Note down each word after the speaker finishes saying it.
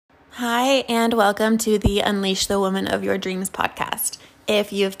Hi, and welcome to the Unleash the Woman of Your Dreams podcast.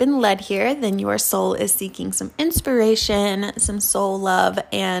 If you've been led here, then your soul is seeking some inspiration, some soul love,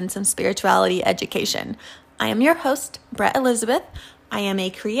 and some spirituality education. I am your host, Brett Elizabeth. I am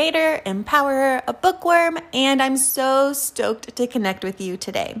a creator, empowerer, a bookworm, and I'm so stoked to connect with you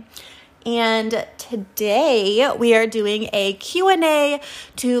today. And today we are doing a Q&A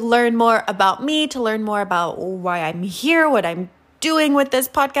to learn more about me, to learn more about why I'm here, what I'm doing with this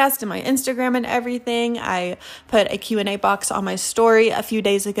podcast and my Instagram and everything. I put a Q&A box on my story a few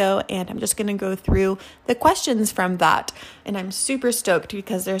days ago, and I'm just going to go through the questions from that. And I'm super stoked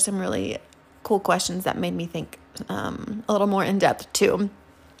because there's some really cool questions that made me think a little more in depth too.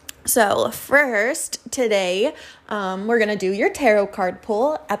 So first, today, we're going to do your tarot card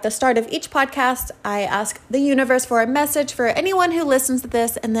pull. At the start of each podcast, I ask the universe for a message for anyone who listens to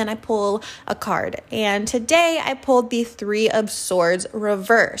this, and then I pull a card. And today, I pulled the Three of Swords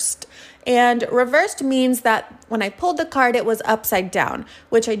reversed. And reversed means that when I pulled the card, it was upside down,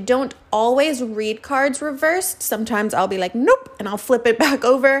 which I don't always read cards reversed. Sometimes I'll be like, nope, and I'll flip it back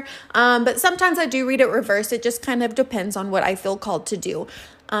over. But sometimes I do read it reversed. It just kind of depends on what I feel called to do.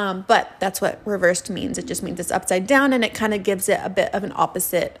 But that's what reversed means. It just means it's upside down, and it kind of gives it a bit of an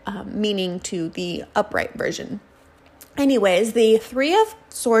opposite meaning to the upright version. Anyways, the Three of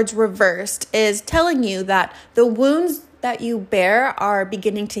Swords reversed is telling you that the wounds that you bear are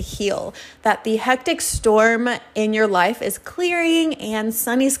beginning to heal, that the hectic storm in your life is clearing and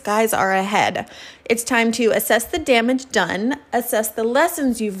sunny skies are ahead. It's time to assess the damage done, assess the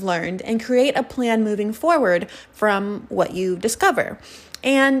lessons you've learned, and create a plan moving forward from what you discover.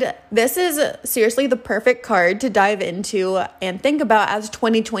 And this is seriously the perfect card to dive into and think about as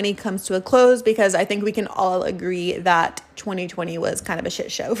 2020 comes to a close, because I think we can all agree that 2020 was kind of a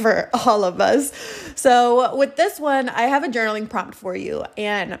shit show for all of us. So with this one, I have a journaling prompt for you,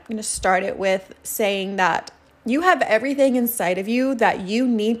 and I'm going to start it with saying that you have everything inside of you that you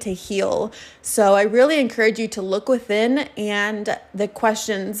need to heal. So I really encourage you to look within, and the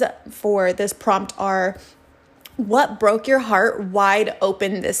questions for this prompt are: what broke your heart wide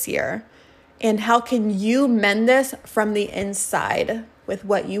open this year? And how can you mend this from the inside with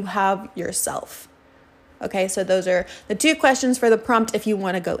what you have yourself? Okay, so those are the two questions for the prompt. If you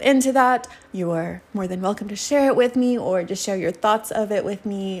want to go into that, you are more than welcome to share it with me or just share your thoughts of it with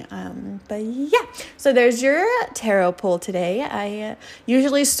me. But yeah, so there's your tarot pull today. I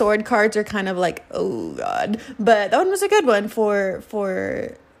usually sword cards are kind of like, oh God, but that one was a good one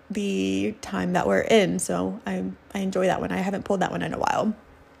for the time that we're in. So I enjoy that one. I haven't pulled that one in a while.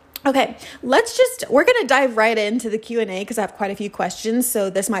 Okay, we're going to dive right into the Q&A because I have quite a few questions. So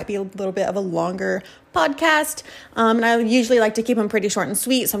this might be a little bit of a longer podcast. And I usually like to keep them pretty short and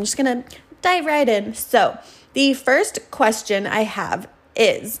sweet. So I'm just going to dive right in. So the first question I have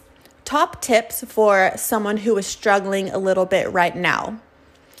is top tips for someone who is struggling a little bit right now.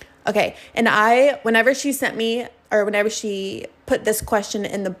 Okay, and whenever she put this question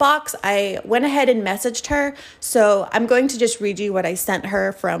in the box, I went ahead and messaged her. So I'm going to just read you what I sent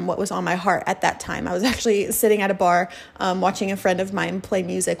her from what was on my heart at that time. I was actually sitting at a bar watching a friend of mine play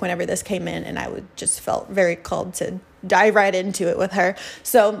music whenever this came in, and I just felt very called to dive right into it with her.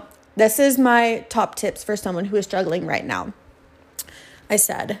 So this is my top tips for someone who is struggling right now. I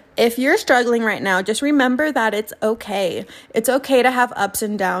said, if you're struggling right now, just remember that it's okay. It's okay to have ups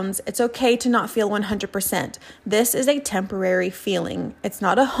and downs. It's okay to not feel 100%. This is a temporary feeling. It's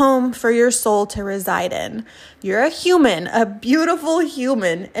not a home for your soul to reside in. You're a human, a beautiful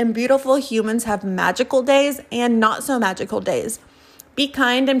human, and beautiful humans have magical days and not so magical days. Be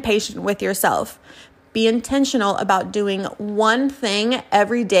kind and patient with yourself. Be intentional about doing one thing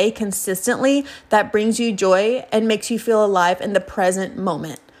every day consistently that brings you joy and makes you feel alive in the present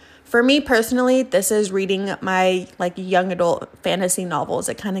moment. For me personally, this is reading my young adult fantasy novels.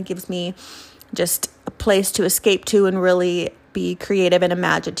 It kind of gives me just a place to escape to and really be creative and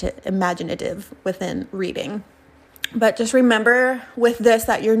imaginative within reading. But just remember with this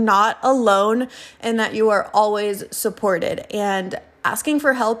that you're not alone and that you are always supported. And asking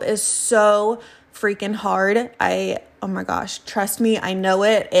for help is so freaking hard. Oh my gosh, trust me, I know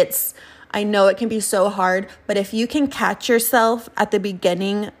it. I know it can be so hard, but if you can catch yourself at the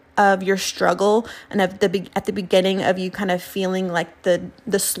beginning of your struggle and at the beginning of you kind of feeling like the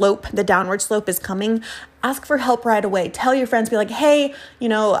downward slope is coming, ask for help right away. Tell your friends, be like, hey,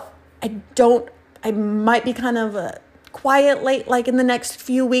 I might be kind of quiet late, like in the next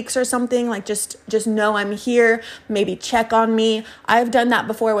few weeks or something, like just know I'm here, maybe check on me. I've done that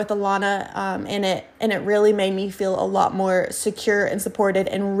before with Alana, and it really made me feel a lot more secure and supported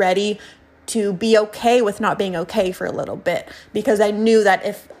and ready to be okay with not being okay for a little bit, because I knew that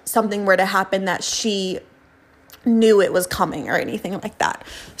if something were to happen, that she knew it was coming or anything like that.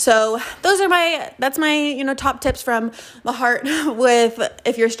 So that's my top tips from the heart. With,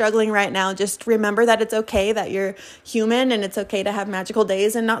 if you're struggling right now, just remember that it's okay, that you're human, and it's okay to have magical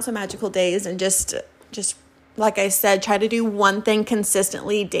days and not so magical days, and just like I said, try to do one thing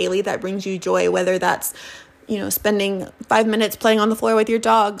consistently daily that brings you joy, whether that's spending 5 minutes playing on the floor with your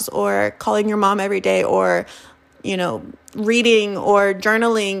dogs, or calling your mom every day, or reading, or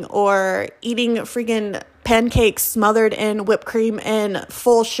journaling, or eating freaking pancakes smothered in whipped cream and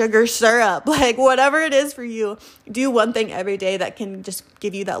full sugar syrup. Like, whatever it is for you, do one thing every day that can just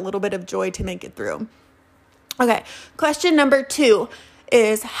give you that little bit of joy to make it through. Okay, question number 2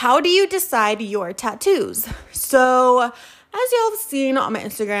 is, how do you decide your tattoos? So, as y'all have seen on my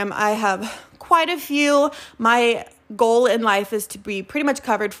Instagram, I have quite a few. My goal in life is to be pretty much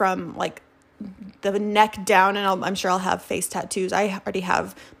covered from like the neck down, and I'm sure I'll have face tattoos. I already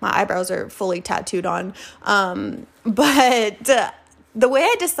have, my eyebrows are fully tattooed on. But the way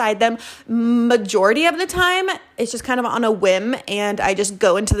I decide them, majority of the time, it's just kind of on a whim, and I just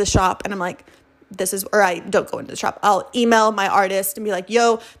go into the shop and I'm like, or I don't go into the shop. I'll email my artist and be like,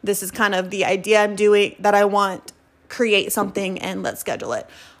 yo, this is kind of the idea I'm doing, that I want, create something, and let's schedule it.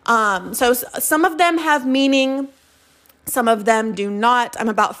 So some of them have meaning, some of them do not. I'm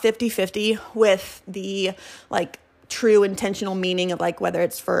about 50-50 with the like true intentional meaning of like whether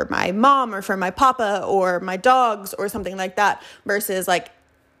it's for my mom or for my papa or my dogs or something like that, versus like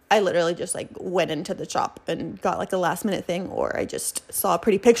I literally just like went into the shop and got like a last minute thing, or I just saw a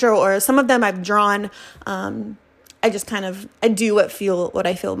pretty picture, or some of them I've drawn. I just I do what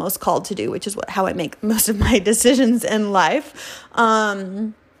I feel most called to do, which is how I make most of my decisions in life.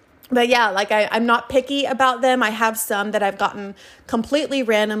 But yeah, like I'm not picky about them. I have some that I've gotten completely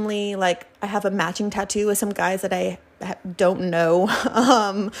randomly. Like I have a matching tattoo with some guys that I don't know,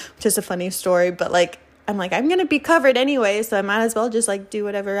 which is a funny story, but like, I'm going to be covered anyway, so I might as well just like do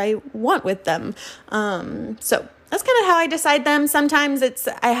whatever I want with them. So that's kind of how I decide them. Sometimes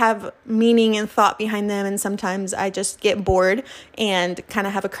I have meaning and thought behind them, and sometimes I just get bored and kind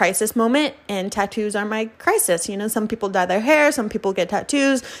of have a crisis moment, and tattoos are my crisis. Some people dye their hair, some people get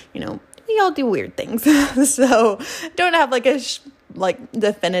tattoos, we all do weird things. So don't have like a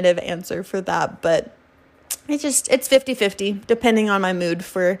definitive answer for that, but it's 50-50 depending on my mood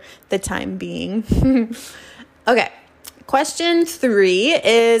for the time being. Okay. Question 3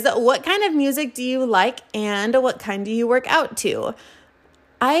 is, what kind of music do you like, and what kind do you work out to?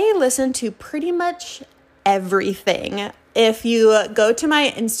 I listen to pretty much everything. If you go to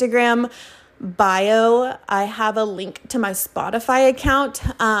my Instagram bio, I have a link to my Spotify account,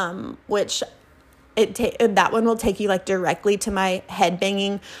 which that one will take you like directly to my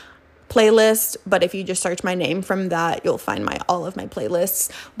Headbanging playlist. But if you just search my name from that, you'll find all of my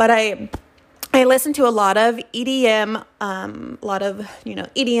playlists. But I listen to a lot of EDM, EDM,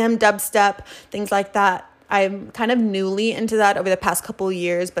 dubstep, things like that. I'm kind of newly into that over the past couple of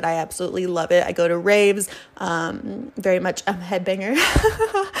years, but I absolutely love it. I go to raves, very much a headbanger,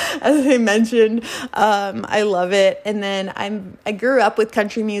 as I mentioned. I love it. And then I grew up with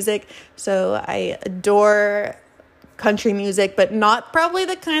country music, so I adore country music, but not probably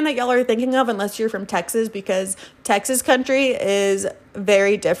the kind that y'all are thinking of unless you're from Texas, because Texas country is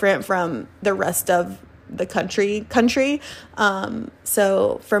very different from the rest of the country.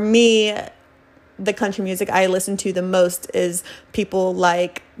 So for me, the country music I listen to the most is people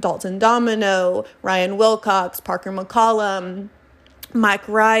like Dalton Domino, Ryan Wilcox, Parker McCollum, Mike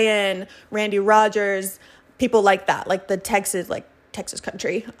Ryan, Randy Rogers, people like that, like the Texas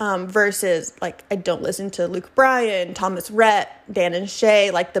country, versus like I don't listen to Luke Bryan, Thomas Rhett, Dan and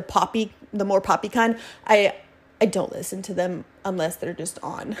Shay, like the more poppy kind. I don't listen to them unless they're just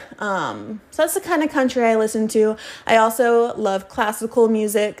on. So that's the kind of country I listen to. I also love classical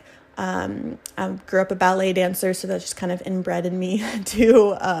music. I grew up a ballet dancer, so that's just kind of inbred in me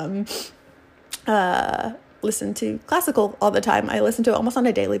to listen to classical all the time. I listen to it almost on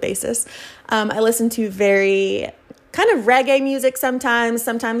a daily basis. I listen to very kind of reggae music sometimes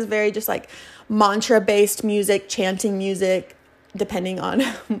very just like mantra-based music, chanting music, depending on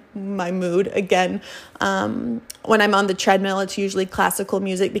my mood. Again, when I'm on the treadmill, it's usually classical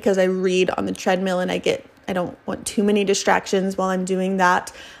music because I read on the treadmill and I don't want too many distractions while I'm doing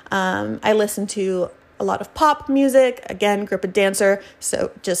that. I listen to a lot of pop music. Again, grew up a dancer,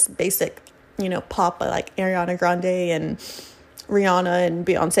 so just basic, pop like Ariana Grande and Rihanna and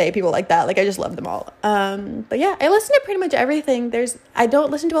Beyonce, people like that. Like, I just love them all. But yeah, I listen to pretty much everything. I don't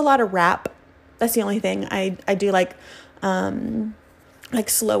listen to a lot of rap. That's the only thing. I do like like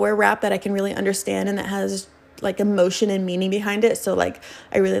slower rap that I can really understand and that has like emotion and meaning behind it. So like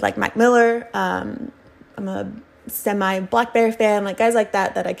I really like Mac Miller. I'm a semi Black Bear fan, like guys like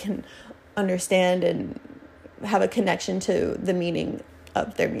that I can understand and have a connection to the meaning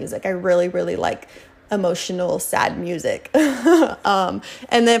of their music. I really, really like emotional, sad music. And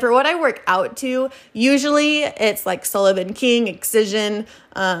then for what I work out to, usually it's like Sullivan King, Excision,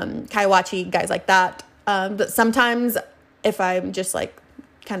 Kaiwachi, guys like that. But sometimes if I'm just like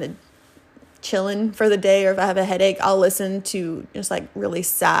kind of chilling for the day, or if I have a headache, I'll listen to just like really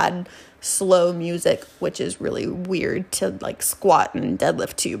sad, slow music, which is really weird to like squat and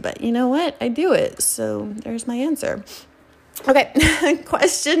deadlift to, but you know what? I do it. So there's my answer. Okay.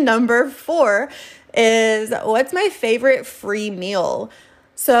 Question number 4 is, what's my favorite free meal?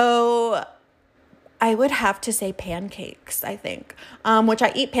 So I would have to say pancakes, I think, which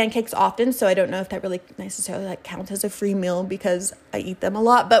I eat pancakes often. So I don't know if that really necessarily like counts as a free meal because I eat them a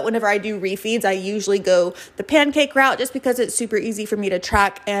lot. But whenever I do refeeds, I usually go the pancake route just because it's super easy for me to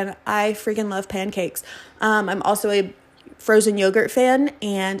track. And I freaking love pancakes. I'm also a frozen yogurt fan,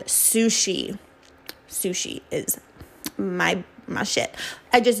 and sushi. Sushi is my shit.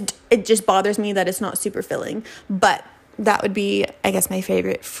 It just bothers me that it's not super filling, but that would be, I guess, my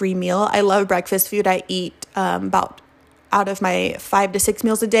favorite free meal. I love breakfast food. I eat about out of my 5 to 6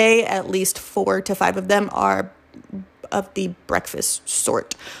 meals a day, at least 4 to 5 of them are of the breakfast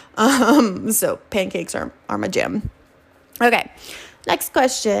sort. So pancakes are my jam. Okay, next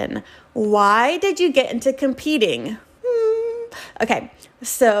question. Why did you get into competing? Okay,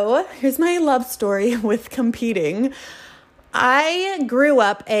 so here's my love story with competing. I grew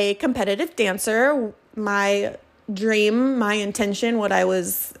up a competitive dancer. My dream, my intention, what I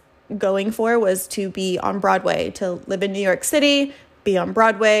was going for was to be on Broadway, to live in New York City, be on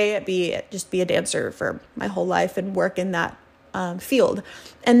Broadway, be a dancer for my whole life and work in that field.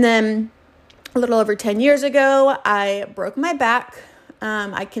 And then a little over 10 years ago, I broke my back.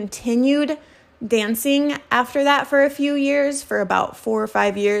 I continued dancing after that for a few years, for about 4 or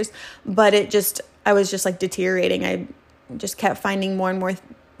 5 years, but I was just like deteriorating. I just kept finding more and more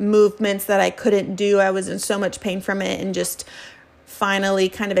movements that I couldn't do. I was in so much pain from it, and just finally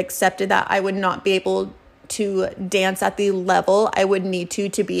kind of accepted that I would not be able to dance at the level I would need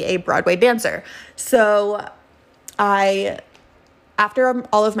to be a Broadway dancer. So after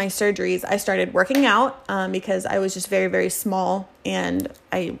all of my surgeries, I started working out because I was just very, very small and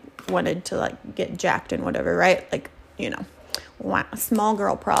I wanted to like get jacked and whatever, right? Like, small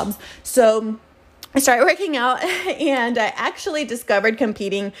girl probs. So I started working out, and I actually discovered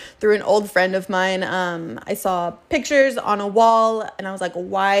competing through an old friend of mine. I saw pictures on a wall, and I was like,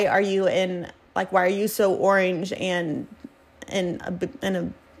 why are you so orange and in a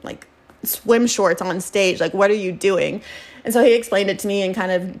like swim shorts on stage? Like, what are you doing? And so he explained it to me and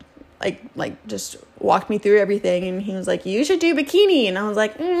kind of like just walked me through everything. And he was like, you should do bikini. And I was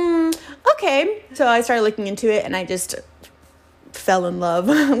like, okay. So I started looking into it, and I just fell in love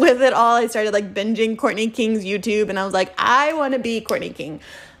with it all. I started like binging Courtney King's YouTube, and I was like, I want to be Courtney King.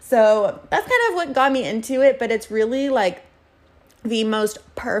 So that's kind of what got me into it, but it's really like the most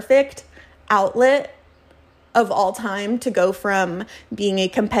perfect outlet of all time to go from being a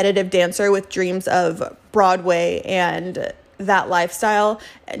competitive dancer with dreams of Broadway and that lifestyle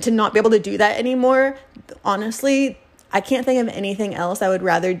to not be able to do that anymore. Honestly, I can't think of anything else I would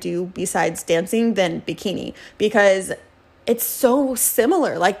rather do besides dancing than bikini, because it's so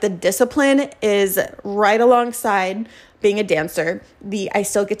similar. Like, the discipline is right alongside being a dancer. I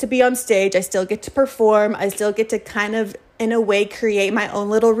still get to be on stage. I still get to perform. I still get to kind of, in a way, create my own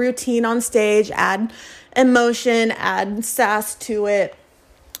little routine on stage, add emotion, add sass to it.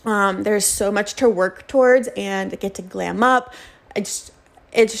 There's so much to work towards, and I get to glam up.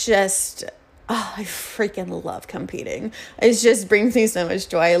 I freaking love competing. It just brings me so much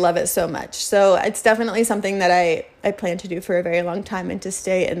joy. I love it so much. So it's definitely something that I plan to do for a very long time, and to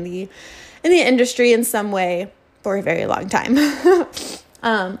stay in the industry in some way for a very long time.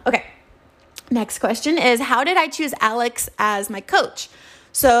 Okay. Next question is, how did I choose Alex as my coach?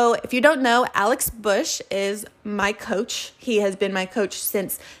 So if you don't know, Alex Bush is my coach. He has been my coach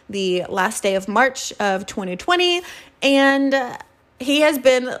since the last day of March of 2020. And he has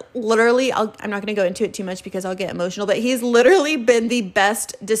been literally, I'm not going to go into it too much because I'll get emotional, but he's literally been the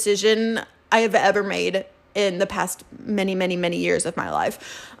best decision I have ever made in the past many, many, many years of my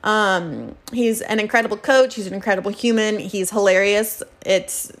life. He's an incredible coach. He's an incredible human. He's hilarious.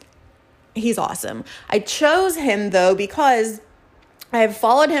 He's awesome. I chose him though because I've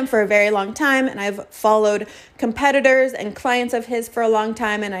followed him for a very long time, and I've followed competitors and clients of his for a long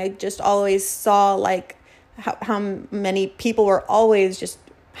time. And I just always saw like how many people were always just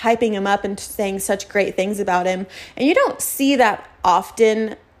hyping him up and saying such great things about him. And you don't see that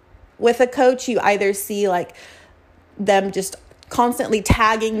often with a coach. You either see like them just constantly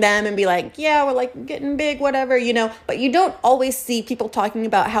tagging them and be like, yeah, we're like getting big, whatever, but you don't always see people talking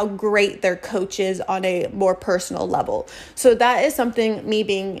about how great their coach is on a more personal level. So that is something, me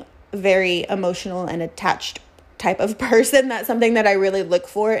being very emotional and attached type of person, that's something that I really look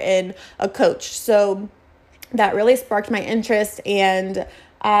for in a coach. So that really sparked my interest, and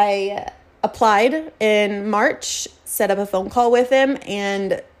I applied in March, set up a phone call with him,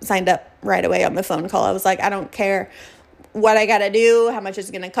 and signed up right away on the phone call. I was like, I don't care what I got to do, how much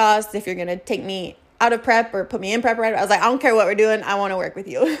it's going to cost, if you're going to take me out of prep or put me in prep right. I was like, I don't care what we're doing. I want to work with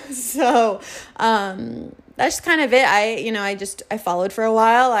you. So, that's kind of it. I followed for a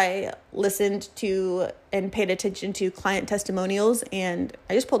while. I listened to and paid attention to client testimonials, and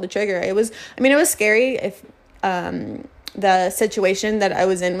I just pulled the trigger. It was scary if, the situation that I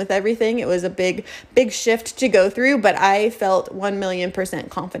was in with everything. It was a big shift to go through, but I felt 1,000,000%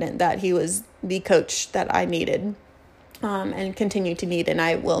 confident that he was the coach that I needed. And continue to need, and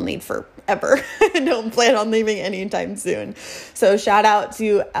I will need forever. I don't plan on leaving anytime soon. So shout out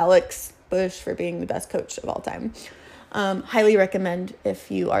to Alex Bush for being the best coach of all time. Highly recommend,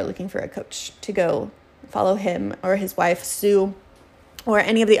 if you are looking for a coach, to go follow him or his wife, Sue, or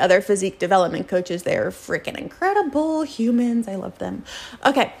any of the other physique development coaches. They're freaking incredible humans. I love them.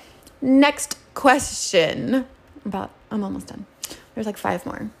 Okay, next question. I'm almost done. There's like 5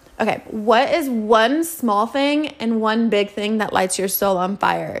 more. Okay, what is one small thing and one big thing that lights your soul on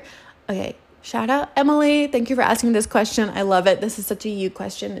fire? Okay, shout out Emily. Thank you for asking this question. I love it. This is such a you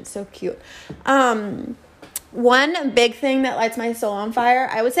question. It's so cute. One big thing that lights my soul on fire,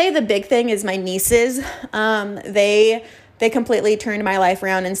 I would say the big thing is my nieces. They completely turned my life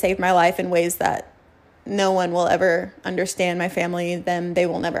around and saved my life in ways that no one will ever understand. My family, they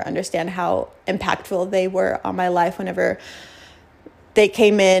will never understand how impactful they were on my life whenever they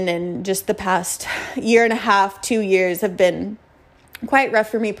came in, and just the past year and a half, 2 years have been quite rough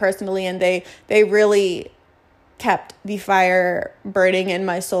for me personally. And they really kept the fire burning in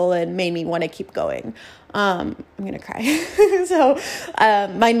my soul and made me want to keep going. I'm going to cry. So,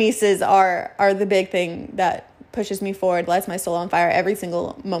 my nieces are the big thing that pushes me forward, lights my soul on fire every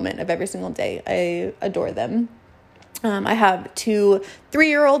single moment of every single day. I adore them. I have 2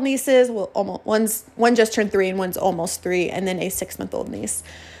 3-year-old nieces. Well, one just turned 3 and one's almost 3, and then a 6-month-old niece.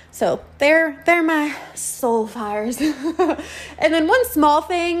 So they're my soul fires. And then one small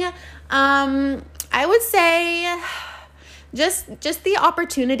thing, I would say just the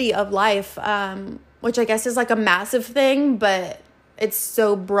opportunity of life, which I guess is like a massive thing, but it's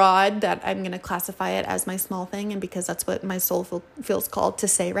so broad that I'm going to classify it as my small thing. And because that's what my soul feels called to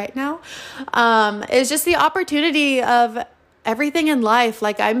say right now, is just the opportunity of everything in life.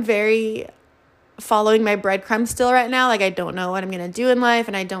 Like, I'm very following my breadcrumbs still right now. Like, I don't know what I'm going to do in life,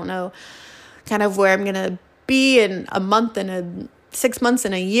 and I don't know kind of where I'm going to be in a month and 6 months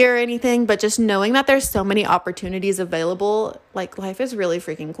and a year or anything, but just knowing that there's so many opportunities available, like, life is really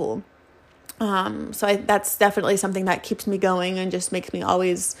freaking cool. So that's definitely something that keeps me going and just makes me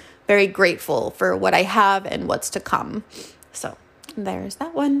always very grateful for what I have and what's to come. So there's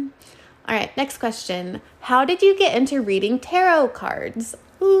that one. All right, next question. How did you get into reading tarot cards?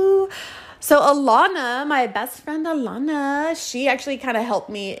 Ooh. So Alana, my best friend Alana, she actually kind of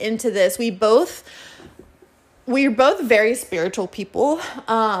helped me into this. We're both very spiritual people.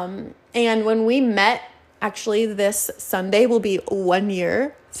 And when we met, actually this Sunday will be 1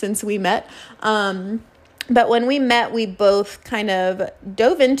 year since we met. But when we met, we both kind of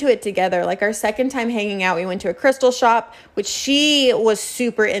dove into it together. Like, our second time hanging out, we went to a crystal shop, which she was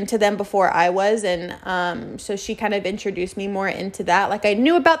super into them before I was. And so she kind of introduced me more into that. Like, I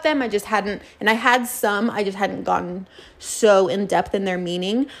knew about them, I just hadn't gone so in depth in their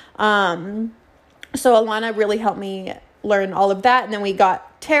meaning. So Alana really helped me learn all of that. And then we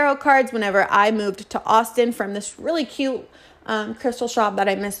got tarot cards whenever I moved to Austin from this really cute crystal shop that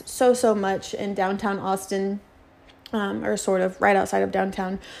I miss so much in downtown Austin, or sort of right outside of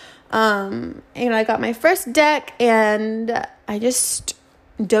downtown. And I got my first deck, and I just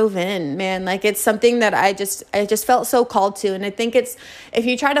dove in, man. Like, it's something that I just felt so called to. And I think it's, if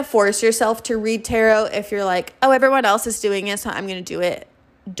you try to force yourself to read tarot, if you're like, oh, everyone else is doing it, so I'm going to do it.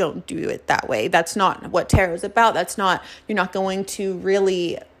 Don't do it that way. That's not what tarot is about. You're not going to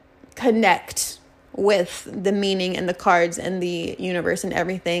really connect with the meaning and the cards and the universe and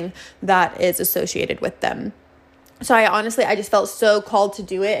everything that is associated with them. So I just felt so called to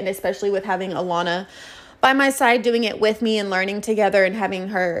do it. And especially with having Alana by my side doing it with me and learning together and having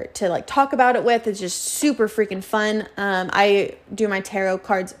her to like talk about it with is just super freaking fun. I do my tarot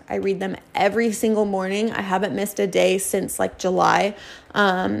cards. I read them every single morning. I haven't missed a day since like July.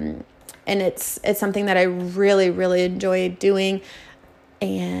 And it's something that I really, really enjoy doing.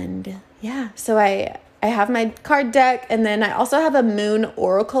 And yeah, so I have my card deck, and then I also have a moon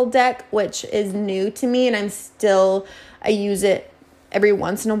oracle deck, which is new to me, and I use it every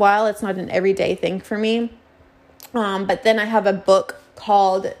once in a while. It's not an everyday thing for me. But then I have a book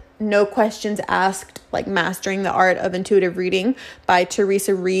called No Questions Asked, like Mastering the Art of Intuitive Reading by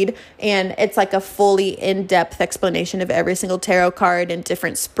Teresa Reed. And it's like a fully in-depth explanation of every single tarot card and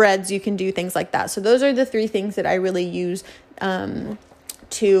different spreads you can do, things like that. So those are the 3 things that I really use,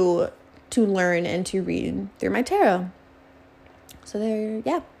 to learn and to read through my tarot. So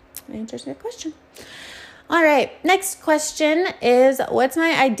that answers your question. All right, next question is, what's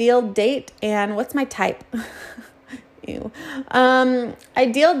my ideal date and what's my type? Ew.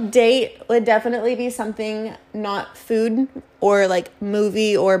 Ideal date would definitely be something not food or like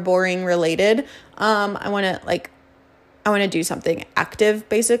movie or boring related. I want to do something active,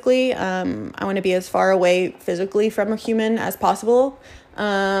 basically. I want to be as far away physically from a human as possible,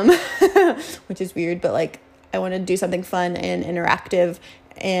 which is weird, but like I want to do something fun and interactive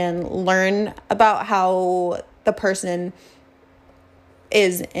and learn about how the person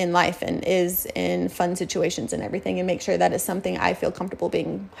is in life and is in fun situations and everything, and make sure that is something I feel comfortable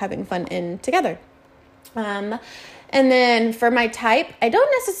having fun in together. And then for my type, I don't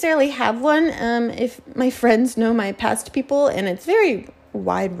necessarily have one. If my friends know my past people, and it's very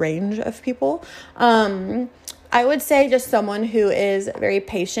wide range of people, I would say just someone who is very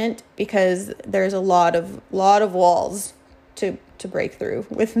patient, because there's a lot of walls to break through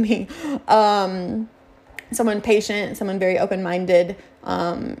with me. Someone patient, someone very open-minded,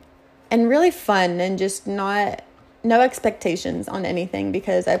 and really fun, and just no expectations on anything,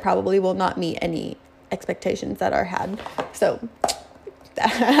 because I probably will not meet any expectations that are had. So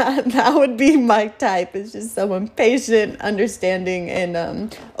that would be my type, is just someone patient, understanding,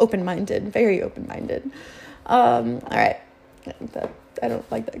 and open-minded, very open-minded. All right. I don't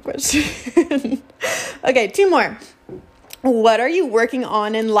like that question. Okay, 2 more. What are you working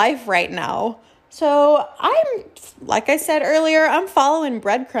on in life right now? So like I said earlier, I'm following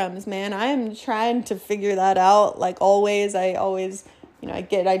breadcrumbs, man. I'm trying to figure that out. Like always, I always, I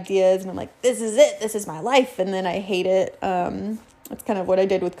get ideas and I'm like, this is it. This is my life. And then I hate it. That's kind of what I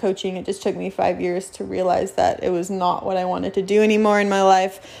did with coaching. It just took me 5 years to realize that it was not what I wanted to do anymore in my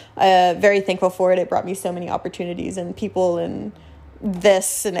life. Very thankful for it. It brought me so many opportunities and people and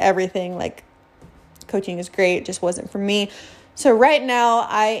this and everything. Like, coaching is great. It just wasn't for me. So right now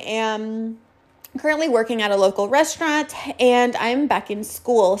I am currently working at a local restaurant, and I'm back in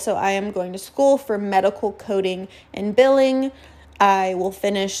school. So I am going to school for medical coding and billing. I will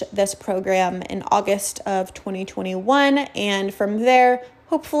finish this program in August of 2021. And from there,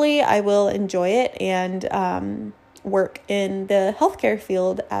 hopefully I will enjoy it and work in the healthcare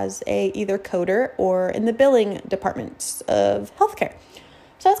field as a either coder or in the billing departments of healthcare.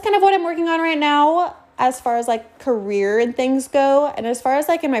 So that's kind of what I'm working on right now as far as like career and things go. And as far as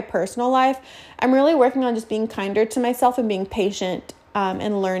like in my personal life, I'm really working on just being kinder to myself and being patient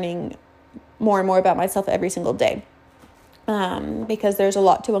and learning more and more about myself every single day. Because there's a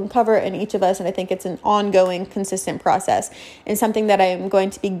lot to uncover in each of us, and I think it's an ongoing, consistent process. And something that I'm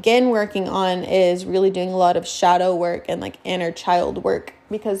going to begin working on is really doing a lot of shadow work and like inner child work,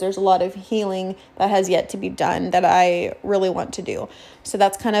 because there's a lot of healing that has yet to be done that I really want to do. So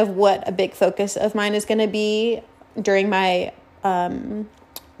that's kind of what a big focus of mine is going to be during my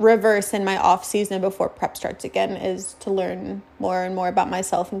reverse and my off season before prep starts again, is to learn more and more about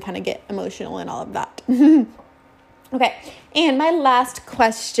myself and kind of get emotional and all of that. Okay, and my last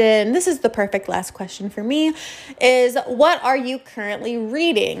question, this is the perfect last question for me, is what are you currently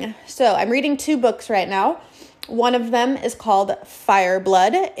reading? So I'm reading 2 books right now. One of them is called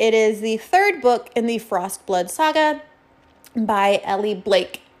Fireblood. It is the 3rd book in the Frostblood saga by Ellie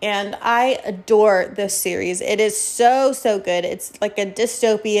Blake, and I adore this series. It is so, so good. It's like a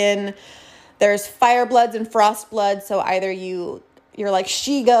dystopian. There's firebloods and frostbloods, so either you're like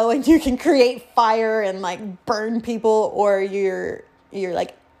Shigo and you can create fire and like burn people, or you're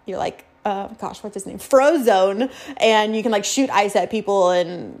like what's his name? Frozone, and you can like shoot ice at people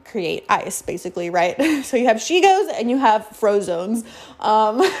and create ice, basically, right? So you have Shigos and you have Frozones.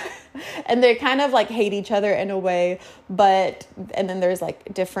 And they kind of like hate each other in a way, and then there's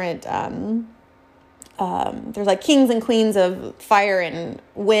like different there's like kings and queens of fire and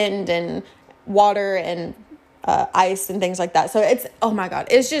wind and water and ice and things like that. So it's, oh my God,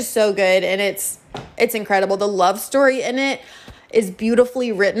 it's just so good. And it's It's incredible. The love story in it is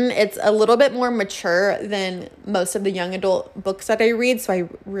beautifully written. It's a little bit more mature than most of the young adult books that I read, so I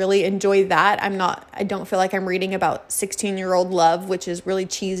really enjoy that. I don't feel like I'm reading about 16-year-old love, which is really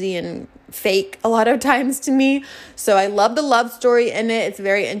cheesy and fake a lot of times to me. So I love the love story in it. It's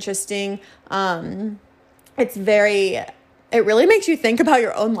very interesting. It really makes you think about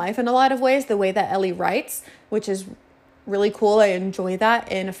your own life in a lot of ways, the way that Ellie writes, which is really cool. I enjoy that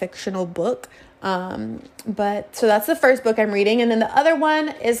in a fictional book. So that's the first book I'm reading. And then the other one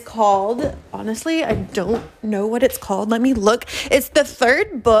is called, honestly, I don't know what it's called. Let me look. It's the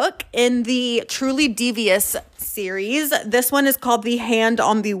third book in the Truly Devious series. This one is called The Hand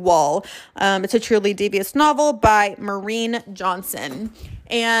on the Wall. It's a Truly Devious novel by Maureen Johnson.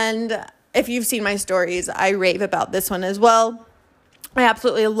 And if you've seen my stories, I rave about this one as well. I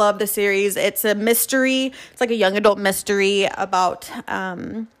absolutely love the series. It's a mystery. It's like a young adult mystery about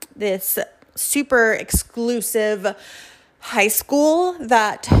this super exclusive high school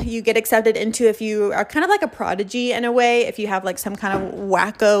that you get accepted into if you are kind of like a prodigy in a way, if you have like some kind of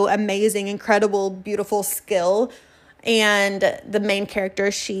wacko, amazing, incredible, beautiful skill. And the main character,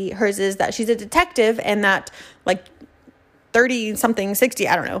 hers is that she's a detective, and that like 30 something, 60,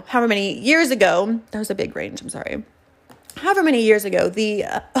 I don't know, however many years ago, that was a big range, I'm sorry. However many years ago, the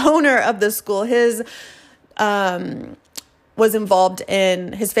owner of the school, his family was involved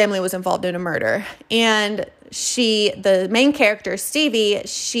in a murder. And the main character, Stevie,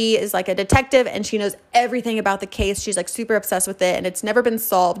 she is like a detective and she knows everything about the case. She's like super obsessed with it and it's never been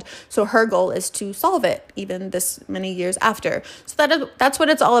solved. So her goal is to solve it even this many years after. So that's what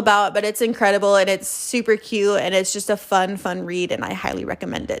it's all about, but it's incredible and it's super cute and it's just a fun read and I highly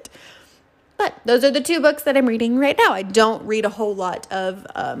recommend it. But those are the two books that I'm reading right now. I don't read a whole lot of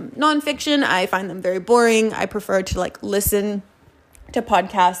nonfiction. I find them very boring. I prefer to like listen to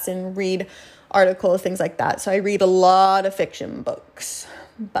podcasts and read articles, things like that. So I read a lot of fiction books.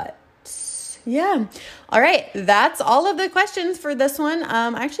 But yeah. All right. That's all of the questions for this one.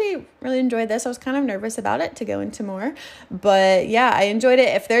 I actually really enjoyed this. I was kind of nervous about it to go into more. But yeah, I enjoyed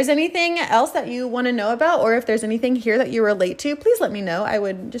it. If there's anything else that you want to know about or if there's anything here that you relate to, please let me know. I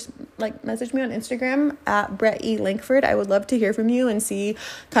would just message me on Instagram at Brett E. Lankford. I would love to hear from you and see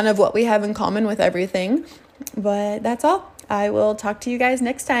kind of what we have in common with everything. But that's all. I will talk to you guys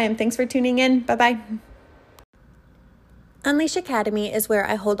next time. Thanks for tuning in. Bye-bye. Unleash Academy is where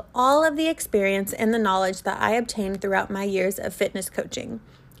I hold all of the experience and the knowledge that I obtained throughout my years of fitness coaching.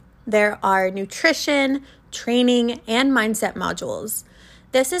 There are nutrition, training, and mindset modules.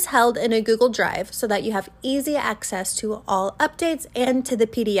 This is held in a Google Drive so that you have easy access to all updates and to the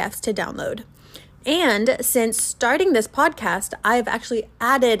PDFs to download. And since starting this podcast, I've actually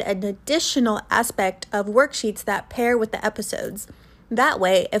added an additional aspect of worksheets that pair with the episodes. That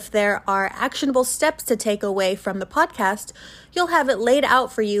way, if there are actionable steps to take away from the podcast, you'll have it laid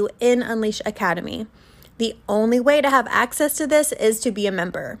out for you in Unleash Academy. The only way to have access to this is to be a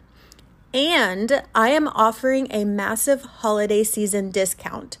member. And I am offering a massive holiday season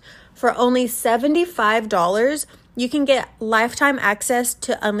discount. For only $75, you can get lifetime access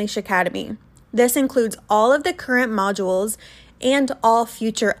to Unleash Academy. This includes all of the current modules and all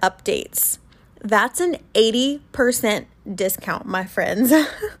future updates. That's an 80% discount, my friends.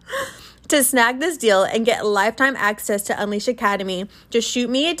 To snag this deal and get lifetime access to Unleash Academy, just shoot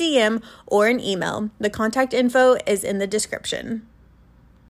me a DM or an email. The contact info is in the description.